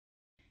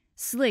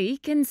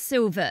Sleek and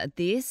silver,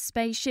 this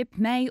spaceship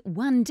may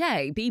one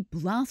day be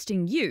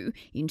blasting you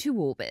into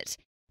orbit.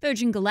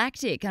 Virgin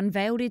Galactic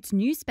unveiled its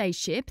new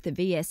spaceship, the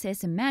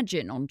VSS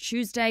Imagine, on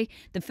Tuesday,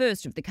 the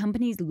first of the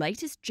company's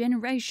latest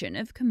generation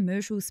of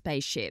commercial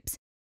spaceships.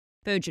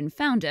 Virgin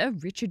founder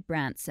Richard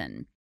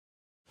Branson.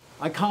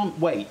 I can't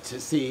wait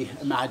to see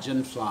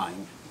Imagine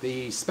flying.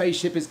 The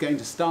spaceship is going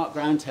to start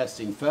ground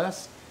testing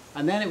first,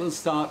 and then it will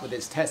start with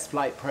its test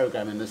flight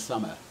program in the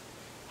summer.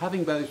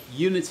 Having both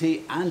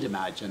Unity and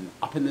Imagine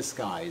up in the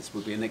skies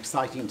will be an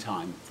exciting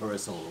time for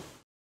us all.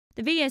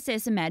 The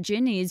VSS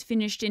Imagine is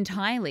finished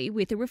entirely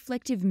with a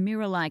reflective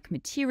mirror-like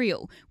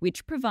material,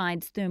 which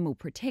provides thermal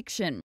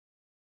protection.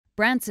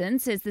 Branson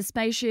says the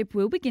spaceship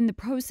will begin the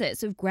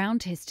process of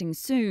ground testing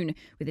soon,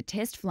 with a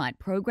test flight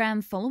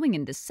program following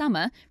in the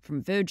summer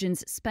from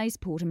Virgin's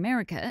Spaceport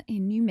America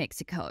in New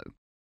Mexico.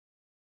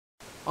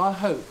 Our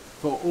hope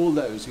for all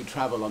those who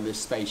travel on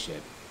this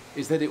spaceship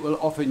is that it will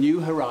offer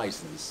new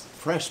horizons,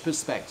 fresh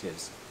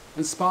perspectives,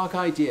 and spark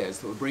ideas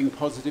that will bring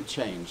positive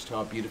change to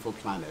our beautiful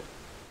planet.